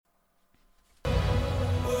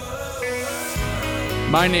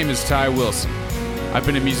My name is Ty Wilson. I've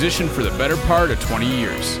been a musician for the better part of 20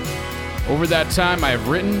 years. Over that time, I have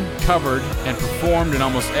written, covered, and performed in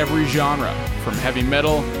almost every genre, from heavy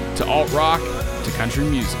metal to alt-rock to country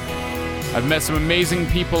music. I've met some amazing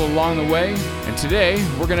people along the way, and today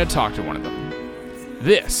we're going to talk to one of them.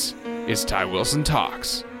 This is Ty Wilson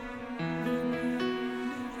Talks.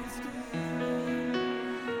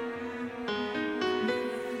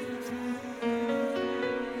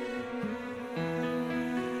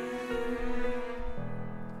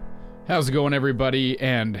 How's it going, everybody,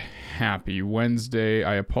 and happy Wednesday.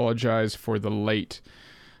 I apologize for the late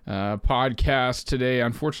podcast today.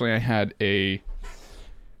 Unfortunately, I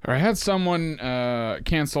had someone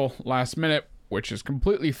cancel last minute, which is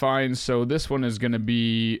completely fine. So this one is going to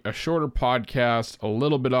be a shorter podcast, a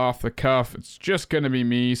little bit off the cuff. It's just going to be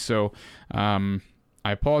me. So I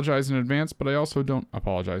apologize in advance, but I also don't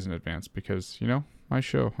apologize in advance because, my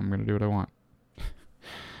show, I'm going to do what I want.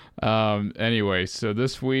 Anyway, so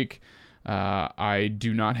this week, I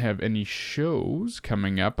do not have any shows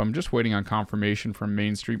coming up. I'm just waiting on confirmation from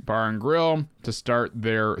Main Street Bar and Grill to start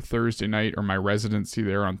their Thursday night, or my residency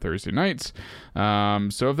there on Thursday nights.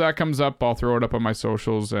 So if that comes up, I'll throw it up on my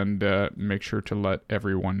socials and make sure to let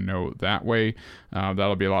everyone know that way.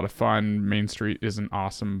 That'll be a lot of fun. Main Street is an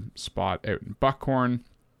awesome spot out in Buckhorn.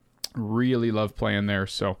 Really love playing there.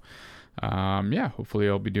 So hopefully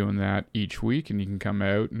I'll be doing that each week, and you can come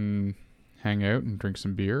out and hang out and drink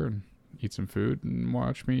some beer and eat some food and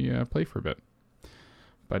watch me play for a bit.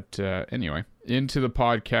 But anyway, into the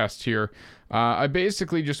podcast here. I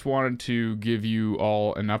basically just wanted to give you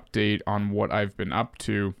all an update on what I've been up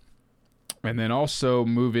to, and then also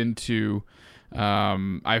move into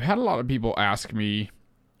I've had a lot of people ask me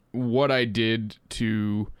what I did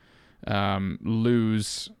to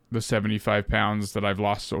lose the 75 pounds that I've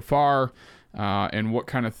lost so far, and what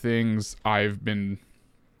kind of things I've been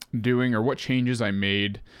doing or what changes I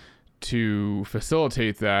made to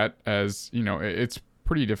facilitate that. As it's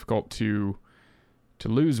pretty difficult to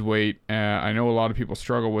lose weight. I know a lot of people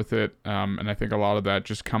struggle with it, and I think a lot of that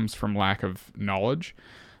just comes from lack of knowledge.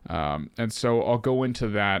 And so I'll go into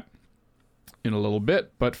that in a little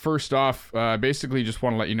bit. But first off, I basically just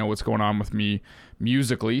want to let you know what's going on with me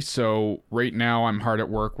musically. So right now I'm hard at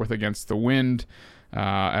work with Against the Wind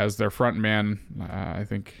as their frontman. I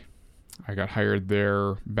think I got hired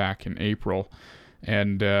there back in April.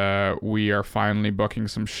 And we are finally booking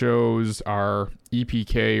some shows. Our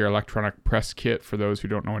EPK, or electronic press kit, for those who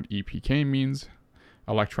don't know what EPK means,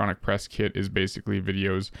 electronic press kit is basically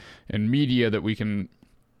videos and media that we can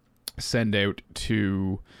send out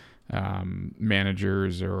to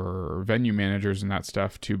managers or venue managers and that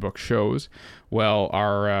stuff to book shows. Well,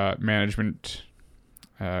 our management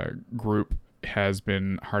group has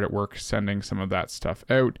been hard at work sending some of that stuff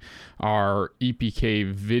out. Our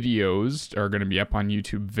EPK videos are going to be up on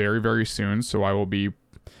YouTube very, very soon, so I will be,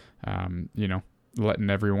 letting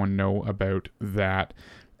everyone know about that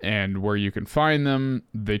and where you can find them.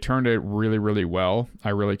 They turned out really, really well. I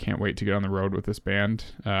really can't wait to get on the road with this band.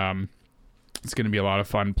 It's going to be a lot of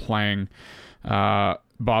fun playing Bob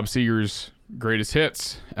Seger's greatest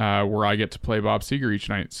hits, where I get to play Bob Seger each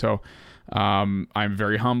night. So I'm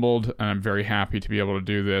very humbled, and I'm very happy to be able to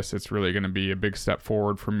do this. It's really going to be a big step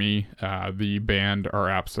forward for me. The band are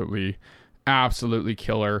absolutely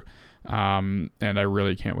killer, and I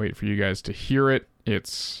really can't wait for you guys to hear it.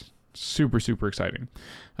 It's super, super exciting.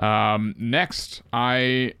 Next,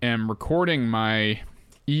 I am recording my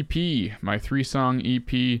EP, my 3-song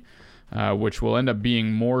EP, which will end up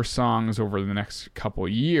being more songs over the next couple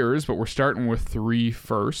years, but we're starting with 3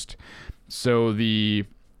 first. So the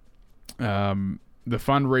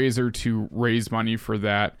fundraiser to raise money for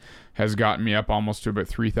that has gotten me up almost to about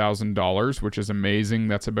 $3,000, which is amazing.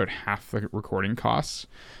 That's about half the recording costs.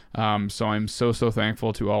 So I'm so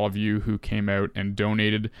thankful to all of you who came out and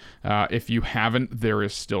donated. If you haven't, there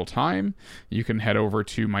is still time. You can head over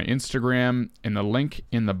to my Instagram in the link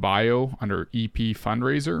in the bio under EP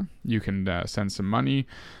fundraiser. You can send some money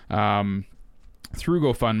through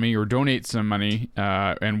GoFundMe or donate some money,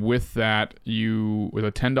 and with that, with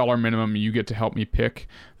a $10 minimum, you get to help me pick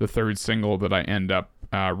the 3rd single that I end up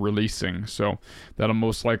releasing. So that'll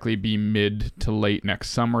most likely be mid to late next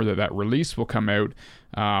summer that release will come out.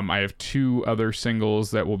 I have 2 other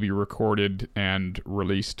singles that will be recorded and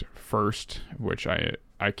released first, which I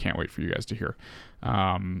can't wait for you guys to hear.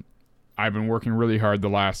 I've been working really hard the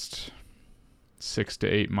last 6 to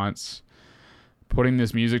 8 months putting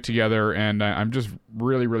this music together, and I'm just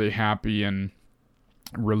really, really happy and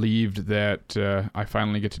relieved that I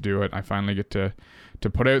finally get to do it. I finally get to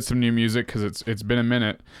put out some new music, because it's been a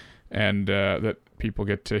minute, and that people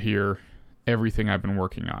get to hear everything I've been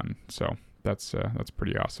working on. So that's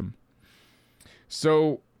pretty awesome.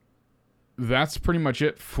 So that's pretty much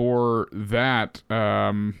it for that.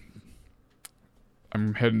 I'm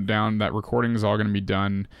heading down. That recording is all going to be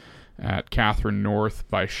done at Catherine North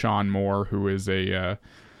by Sean Moore, who is a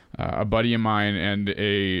buddy of mine and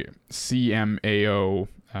a CMAO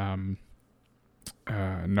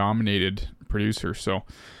nominated producer. So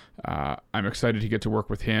I'm excited to get to work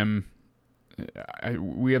with him.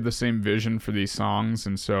 We have the same vision for these songs,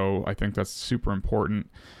 and so I think that's super important.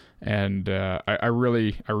 And I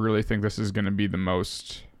really think this is going to be the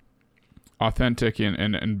most authentic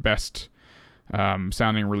and best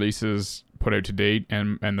sounding releases put out to date.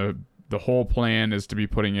 And the whole plan is to be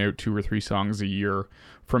putting out 2 or 3 songs a year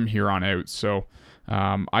from here on out. So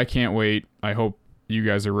I can't wait. I hope you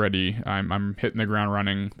guys are ready. I'm hitting the ground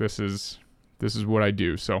running. This is what I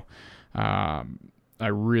do. So I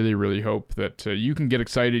really hope that you can get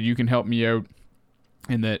excited. You can help me out,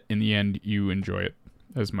 and that in the end you enjoy it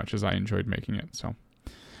as much as I enjoyed making it. So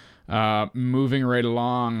moving right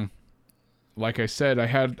along, like I said,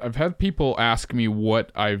 I've had people ask me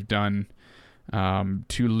what I've done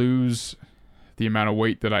to lose the amount of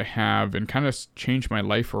weight that I have and kind of change my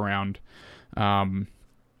life around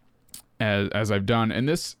as I've done. And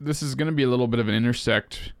this is going to be a little bit of an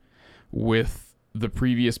intersect with the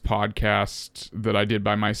previous podcast that I did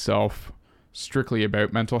by myself, strictly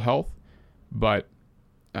about mental health. But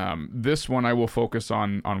this one I will focus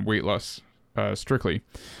on weight loss strictly.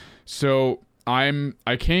 So I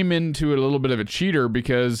came into it a little bit of a cheater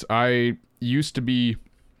because I used to be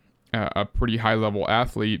a pretty high level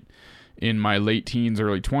athlete in my late teens,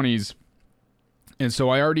 early 20s. And so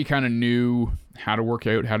I already kind of knew how to work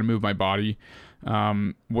out, how to move my body,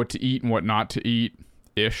 what to eat and what not to eat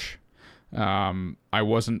ish. I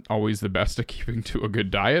wasn't always the best at keeping to a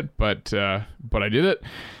good diet, but I did it.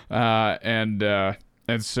 And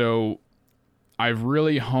so I've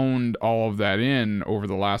really honed all of that in over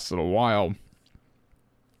the last little while.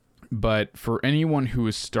 But for anyone who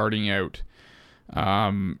is starting out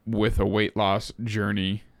with a weight loss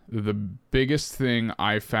journey, the biggest thing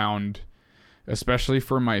I found, especially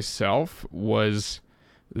for myself, was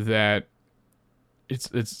that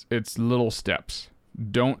it's little steps.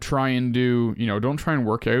 Don't try and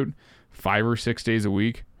work out 5 or 6 days a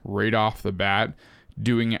week right off the bat,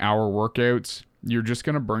 doing hour workouts. You're just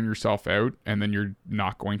going to burn yourself out, and then you're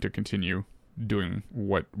not going to continue doing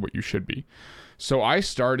what you should be. So I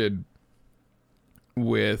started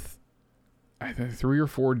with, I think, 3 or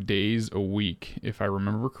 4 days a week, if I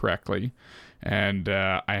remember correctly. And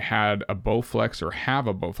I had a Bowflex, or have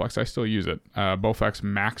a Bowflex. I still use it. Bowflex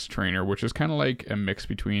Max Trainer, which is kind of like a mix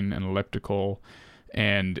between an elliptical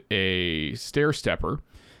and a stair stepper.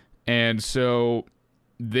 And so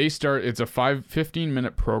it's a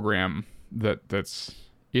 15-minute program that's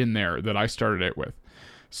in there that I started out with.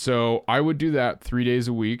 So I would do that 3 days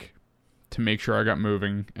a week to make sure I got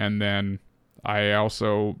moving. And then I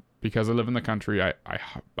also, because I live in the country, I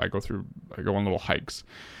go on little hikes.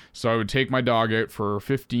 So I would take my dog out for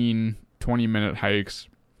 15, 20-minute hikes,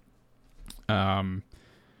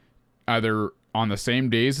 either on the same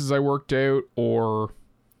days as I worked out or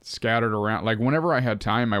scattered around. Like whenever I had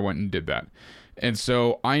time, I went and did that. And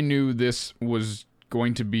so I knew this was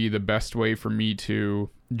going to be the best way for me to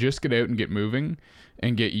just get out and get moving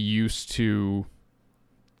and get used to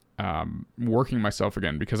working myself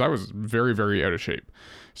again, because I was very, very out of shape.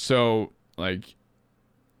 So like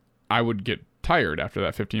I would get tired after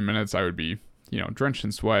that 15 minutes. I would be, drenched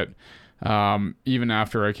in sweat. Even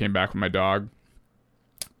after I came back with my dog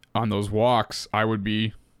on those walks, I would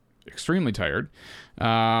be extremely tired.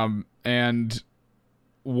 And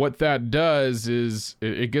what that does is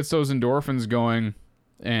it gets those endorphins going,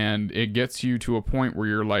 and it gets you to a point where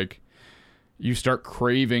you're like, you start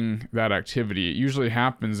craving that activity. It usually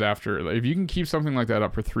happens after, if you can keep something like that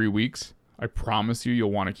up for 3 weeks, I promise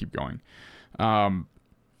you'll want to keep going.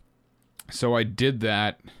 So I did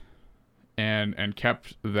that and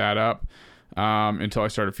kept that up until I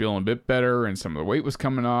started feeling a bit better, and some of the weight was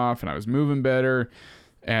coming off, and I was moving better.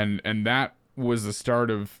 And that was the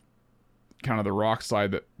start of kind of the rock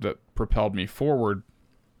slide that propelled me forward.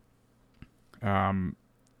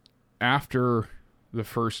 After the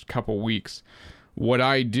first couple weeks, what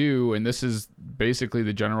I do, and this is basically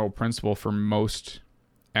the general principle for most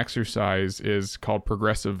exercise, is called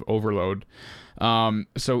progressive overload.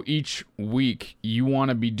 So each week you want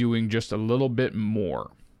to be doing just a little bit more,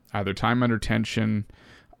 either time under tension.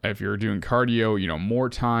 If you're doing cardio, more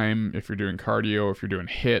time. If you're doing cardio, if you're doing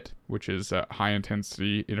HIIT, which is high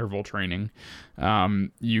intensity interval training,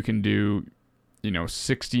 you can do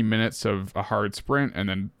 60 minutes of a hard sprint, and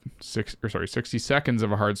then 60 seconds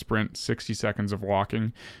of a hard sprint, 60 seconds of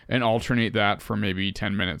walking, and alternate that for maybe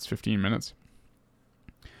 10 minutes, 15 minutes.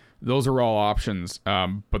 Those are all options.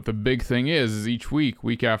 But the big thing is each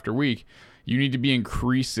week after week, you need to be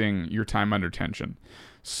increasing your time under tension.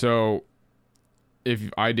 So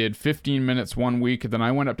if I did 15 minutes one week, then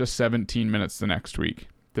I went up to 17 minutes the next week.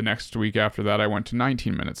 The next week after that, I went to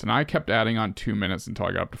 19 minutes, and I kept adding on 2 minutes until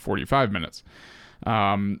I got up to 45 minutes.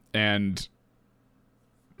 And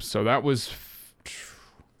so that was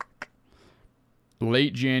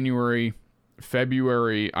late January.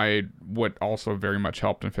 February, what also very much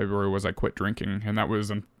helped in February was I quit drinking, and that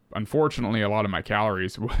was unfortunately a lot of my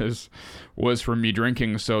calories was from me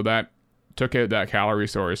drinking, so that took out that calorie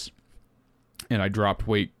source, and I dropped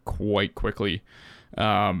weight quite quickly.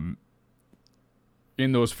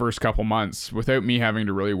 In those first couple months, without me having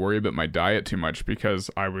to really worry about my diet too much, because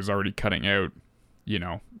I was already cutting out,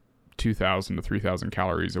 2,000 to 3,000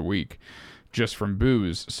 calories a week just from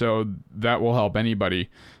booze. So that will help anybody.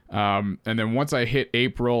 And then once I hit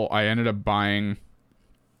April, I ended up buying,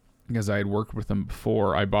 because I had worked with them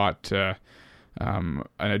before, I bought an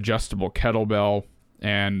adjustable kettlebell,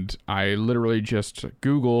 and I literally just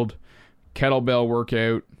Googled kettlebell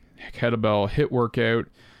workout, kettlebell HIIT workout,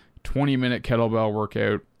 20-minute kettlebell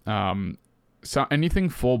workout. So anything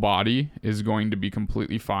full body is going to be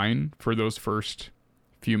completely fine for those first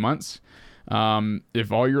few months.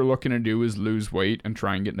 If all you're looking to do is lose weight and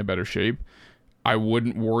try and get in a better shape, I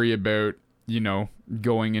wouldn't worry about,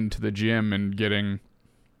 going into the gym and getting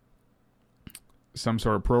some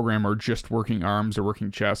sort of program or just working arms or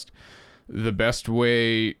working chest. The best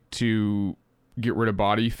way to get rid of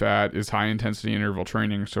body fat is high intensity interval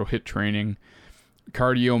training. So HIIT training,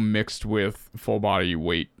 cardio mixed with full body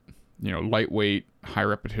weight, lightweight, high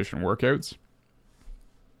repetition workouts.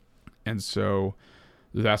 And so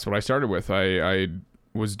that's what I started with. I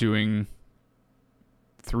was doing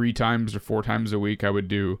 3 times or 4 times a week. I would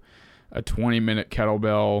do a 20-minute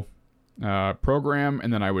kettlebell program,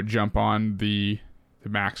 and then I would jump on the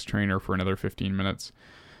Max Trainer for another 15 minutes.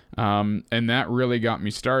 And that really got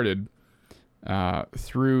me started.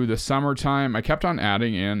 Through the summertime, I kept on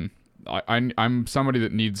adding in. I'm somebody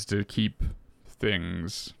that needs to keep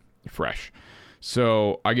things fresh.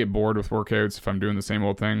 So I get bored with workouts if I'm doing the same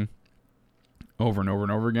old thing over and over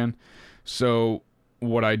and over again. So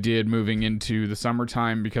what I did moving into the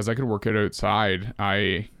summertime, because I could work it outside,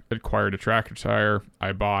 I acquired a tractor tire.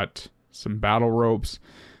 I bought some battle ropes,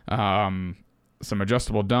 some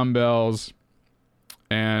adjustable dumbbells,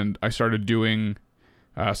 and I started doing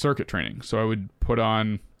circuit training. So I would put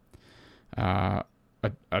on a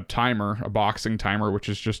timer, a boxing timer, which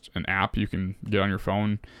is just an app you can get on your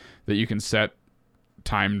phone that you can set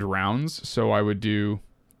timed rounds. So I would do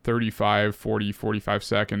 35, 40, 45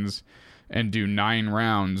 seconds and do 9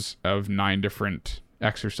 rounds of 9 different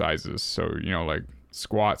exercises. So, like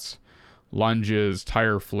squats, lunges,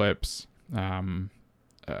 tire flips,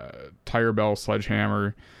 tire bell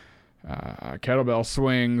sledgehammer, kettlebell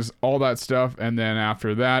swings, all that stuff. And then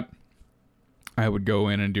after that, I would go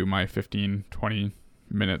in and do my 15, 20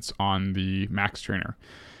 minutes on the Max Trainer.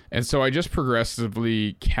 And so I just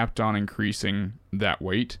progressively kept on increasing that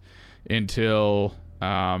weight until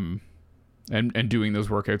and doing those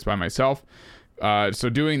workouts by myself. So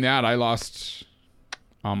doing that, I lost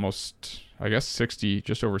almost,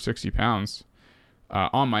 just over 60 pounds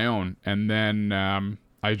on my own. And then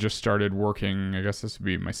I just started working. I guess this would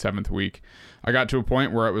be my 7th week. I got to a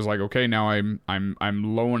point where it was like, okay, now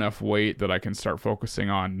I'm low enough weight that I can start focusing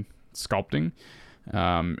on sculpting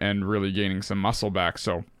and really gaining some muscle back.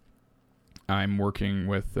 So I'm working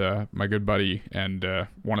with my good buddy and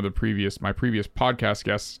one of my previous podcast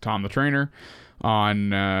guests, Tom the Trainer,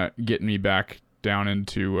 on getting me back down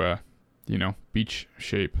into beach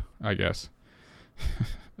shape, I guess,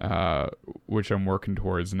 which I'm working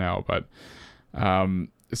towards now. But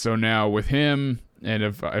so now with him, and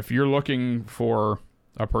if you're looking for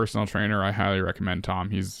a personal trainer, I highly recommend Tom.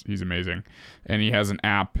 He's amazing, and he has an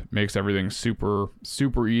app, makes everything super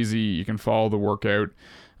super easy. You can follow the workout.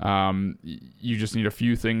 You just need a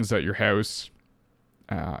few things at your house,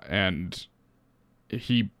 and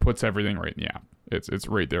he puts everything right in the app. It's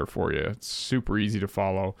right there for you. It's super easy to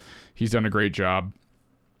follow. He's done a great job.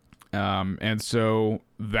 And so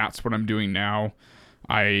that's what I'm doing now.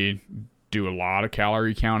 I do a lot of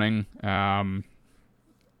calorie counting.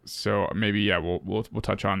 So maybe, we'll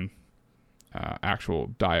touch on actual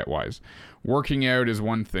diet wise. Working out is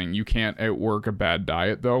one thing. You can't outwork a bad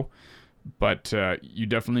diet though, but you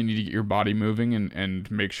definitely need to get your body moving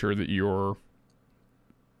and make sure that you're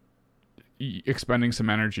expending some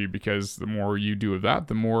energy, because the more you do of that,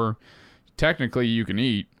 the more technically you can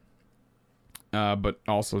eat, but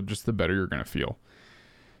also just the better you're going to feel.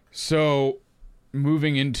 So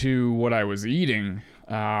moving into what I was eating,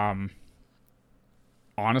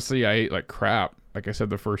 honestly, I ate like crap, like I said,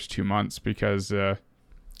 the first 2 months, because I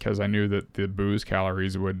knew that the booze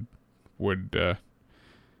calories would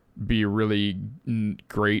be a really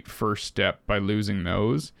great first step by losing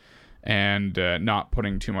those, and not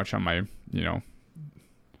putting too much on my, no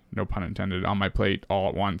pun intended, on my plate all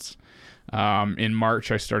at once. In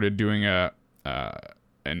March, I started doing what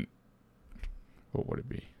would it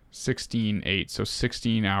be? 16-8. So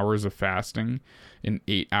 16 hours of fasting in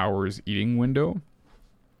 8 hours eating window,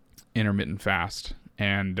 intermittent fast.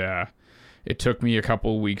 And it took me a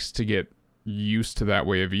couple of weeks to get used to that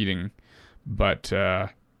way of eating. But, and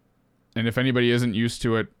if anybody isn't used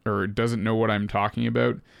to it or doesn't know what I'm talking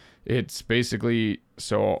about, it's basically,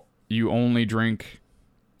 so you only drink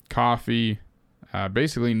coffee,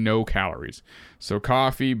 basically no calories. So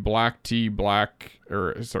coffee, coffee, black,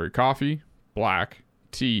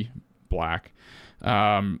 tea, black,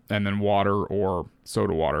 and then water or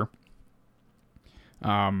soda water,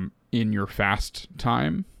 in your fast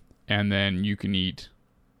time. And then you can eat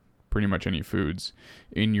pretty much any foods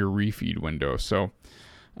in your refeed window. So,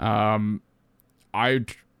 I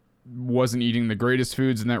wasn't eating the greatest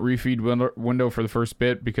foods in that refeed window for the first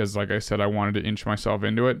bit, because like I said, I wanted to inch myself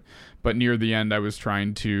into it. But near the end, I was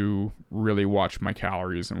trying to really watch my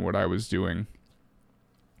calories and what I was doing,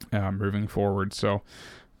 moving forward. So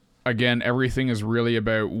again, everything is really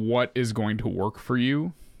about what is going to work for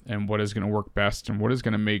you and what is going to work best and what is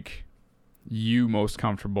going to make you most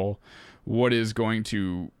comfortable, what is going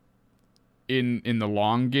to, in the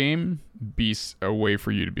long game, be a way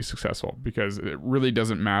for you to be successful, because it really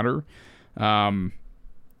doesn't matter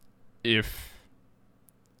if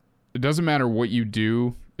it doesn't matter what you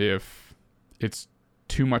do, if it's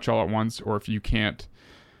too much all at once, or if you can't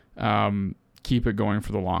keep it going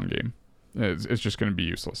for the long game. It's just going to be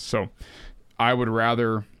useless. So I would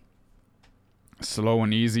rather slow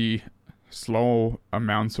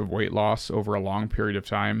amounts of weight loss over a long period of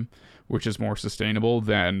time, which is more sustainable,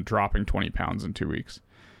 than dropping 20 pounds in 2 weeks.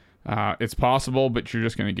 It's possible, but you're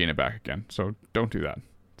just going to gain it back again. So don't do that.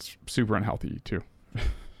 It's super unhealthy too.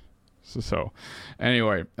 so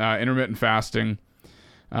anyway, intermittent fasting,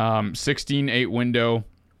 16-8 window.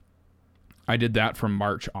 I did that from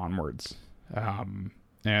March onwards. And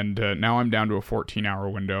now I'm down to a 14-hour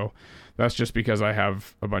window. That's just because I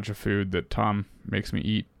have a bunch of food that Tom makes me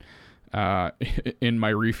eat in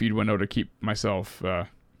my refeed window to keep myself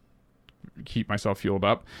fueled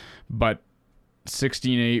up. But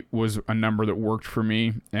 16-8 was a number that worked for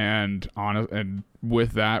me, and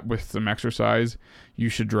with that, with some exercise, you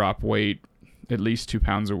should drop weight at least 2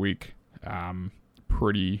 pounds a week,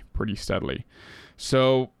 pretty steadily.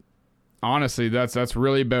 So honestly, that's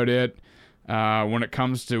really about it. When it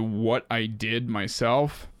comes to what I did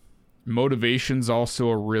myself, motivation's also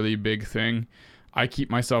a really big thing. I keep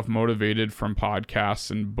myself motivated from podcasts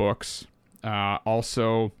and books.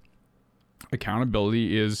 Also,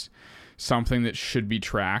 accountability is something that should be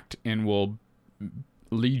tracked and will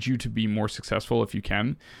lead you to be more successful if you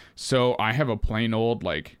can. So I have a plain old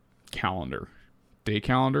day calendar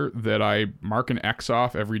that I mark an X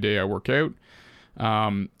off every day I work out.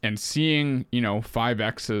 And seeing, 5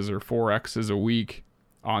 X's or 4 X's a week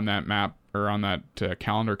on that map or on that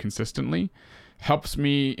calendar consistently helps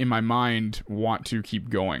me in my mind want to keep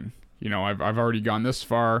going. I've already gone this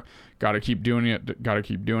far, got to keep doing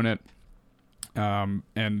it.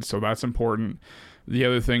 And so that's important. The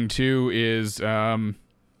other thing too is,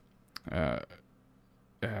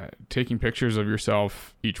 taking pictures of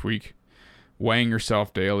yourself each week, weighing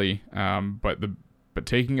yourself daily. But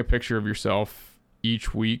taking a picture of yourself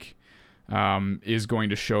each week, is going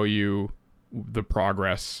to show you the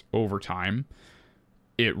progress over time.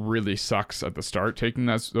 It really sucks at the start taking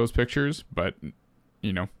those pictures, but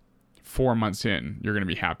 4 months in, you're going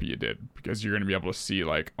to be happy you did, because you're going to be able to see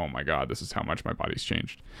oh my God, this is how much my body's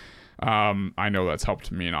changed. I know that's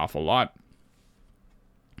helped me an awful lot.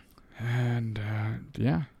 And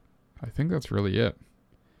yeah, I think that's really it.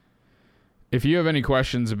 If you have any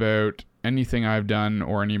questions about anything I've done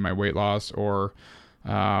or any of my weight loss, or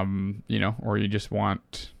or you just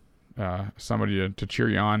want somebody to cheer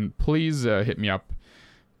you on, please hit me up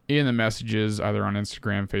in the messages, either on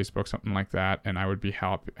Instagram, Facebook, something like that, and I would be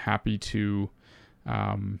happy to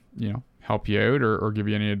help you out or give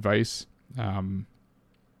you any advice.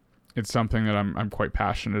 It's something that I'm quite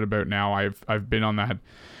passionate about now. I've been on that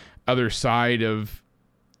other side of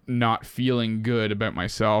not feeling good about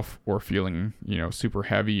myself or feeling, super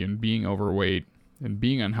heavy and being overweight and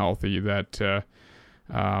being unhealthy, that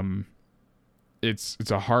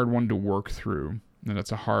it's a hard one to work through, and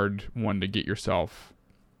it's a hard one to get yourself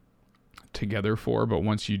together for. But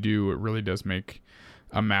once you do, it really does make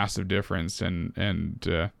a massive difference, and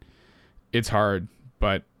it's hard,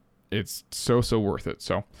 but it's so worth it.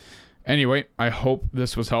 So anyway, I hope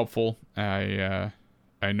this was helpful.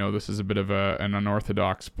 I know this is a bit of an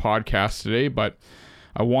unorthodox podcast today, but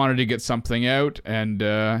I wanted to get something out, and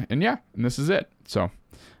this is it. So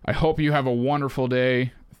I hope you have a wonderful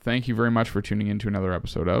day. Thank you very much for tuning in to another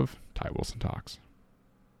episode of Ty Wilson Talks.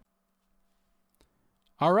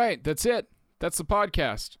 All right, that's it. That's the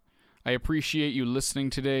podcast. I appreciate you listening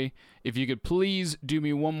today. If you could please do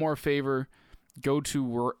me one more favor, go to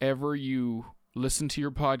wherever you listen to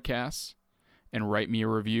your podcasts and write me a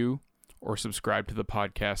review or subscribe to the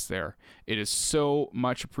podcast there. It is so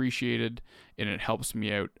much appreciated, and it helps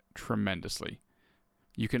me out tremendously.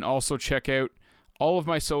 You can also check out all of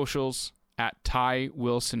my socials at Ty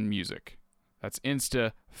Wilson Music. That's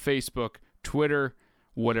Insta, Facebook, Twitter,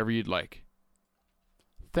 whatever you'd like.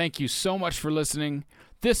 Thank you so much for listening.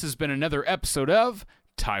 This has been another episode of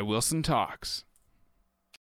Ty Wilson Talks.